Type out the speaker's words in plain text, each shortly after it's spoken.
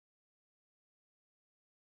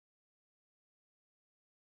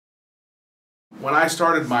When I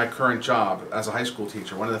started my current job as a high school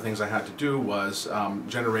teacher, one of the things I had to do was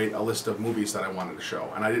generate a list of movies that I wanted to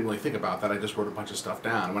show. And I didn't really think about that, I just wrote a bunch of stuff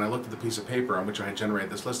down. When I looked at the piece of paper on which I had generated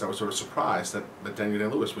this list, I was sort of surprised that Daniel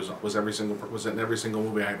Day-Lewis was in every single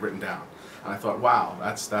movie I had written down. And I thought, wow,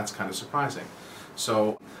 that's kind of surprising.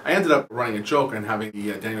 So I ended up running a joke and having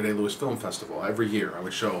the Daniel Day-Lewis Film Festival. Every year I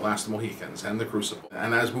would show Last of the Mohicans and The Crucible.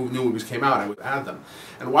 And as new movies came out, I would add them.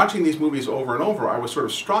 And watching these movies over and over, I was sort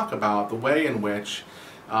of struck about the way in which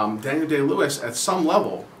Daniel Day-Lewis, at some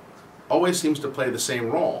level, always seems to play the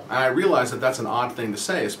same role. And I realize that that's an odd thing to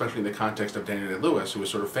say, especially in the context of Daniel Day-Lewis, who is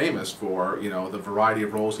sort of famous for, you know, the variety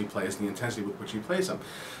of roles he plays and the intensity with which he plays them.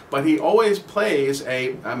 But he always plays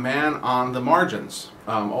a man on the margins.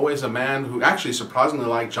 Always a man who actually surprisingly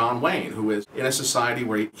like John Wayne, who is in a society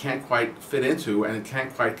where he can't quite fit into and it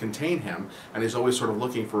can't quite contain him, and he's always sort of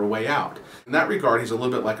looking for a way out. In that regard, he's a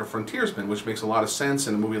little bit like a frontiersman, which makes a lot of sense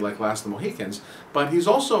in a movie like Last of the Mohicans, but he's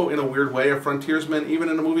also, in a weird way, a frontiersman even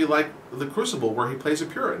in a movie like The Crucible, where he plays a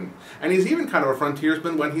Puritan. And he's even kind of a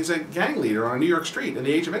frontiersman when he's a gang leader on a New York street in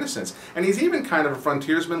the Age of Innocence. And he's even kind of a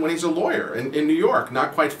frontiersman when he's a lawyer in New York,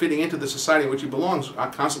 not quite fitting into the society in which he belongs,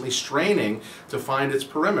 constantly straining to find its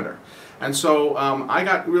perimeter. And so I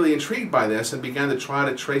got really intrigued by this and began to try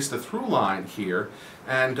to trace the through line here,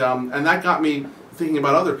 and that got me thinking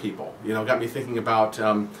about other people. You know, got me thinking about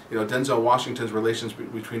you know, Denzel Washington's relations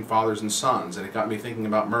between fathers and sons, and it got me thinking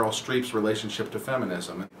about Meryl Streep's relationship to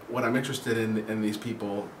feminism. What I'm interested in these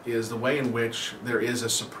people is the way in which there is a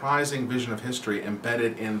surprising vision of history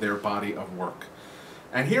embedded in their body of work.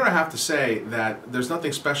 And here I have to say that there's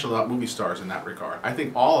nothing special about movie stars in that regard. I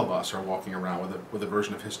think all of us are walking around with a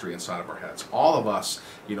version of history inside of our heads. All of us,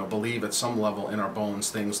 you know, believe at some level in our bones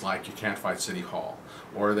things like you can't fight City Hall,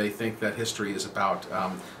 or they think that history is about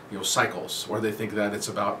you know, cycles, or they think that it's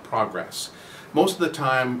about progress. Most of the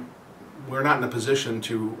time, we're not in a position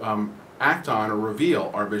to act on or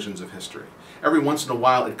reveal our visions of history. Every once in a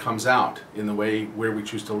while it comes out in the way where we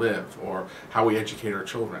choose to live or how we educate our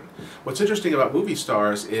children. What's interesting about movie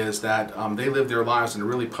stars is that they live their lives in a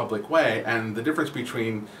really public way, and the difference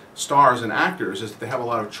between stars and actors is that they have a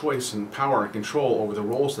lot of choice and power and control over the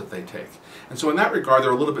roles that they take. And so in that regard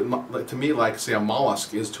they're a little bit, to me, like, say, a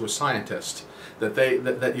mollusk is to a scientist.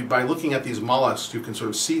 That you, by looking at these mollusks, you can sort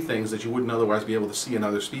of see things that you wouldn't otherwise be able to see in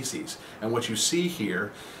other species. And what you see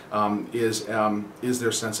here is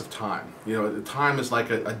their sense of time. You know, time is like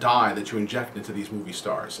a dye that you inject into these movie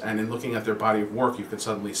stars. And in looking at their body of work, you can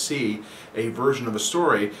suddenly see a version of a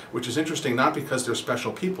story which is interesting not because they're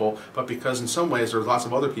special people, but because in some ways there's lots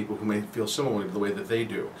of other people who may feel similarly to the way that they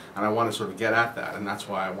do. And I want to sort of get at that, and that's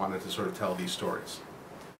why I wanted to sort of tell these stories.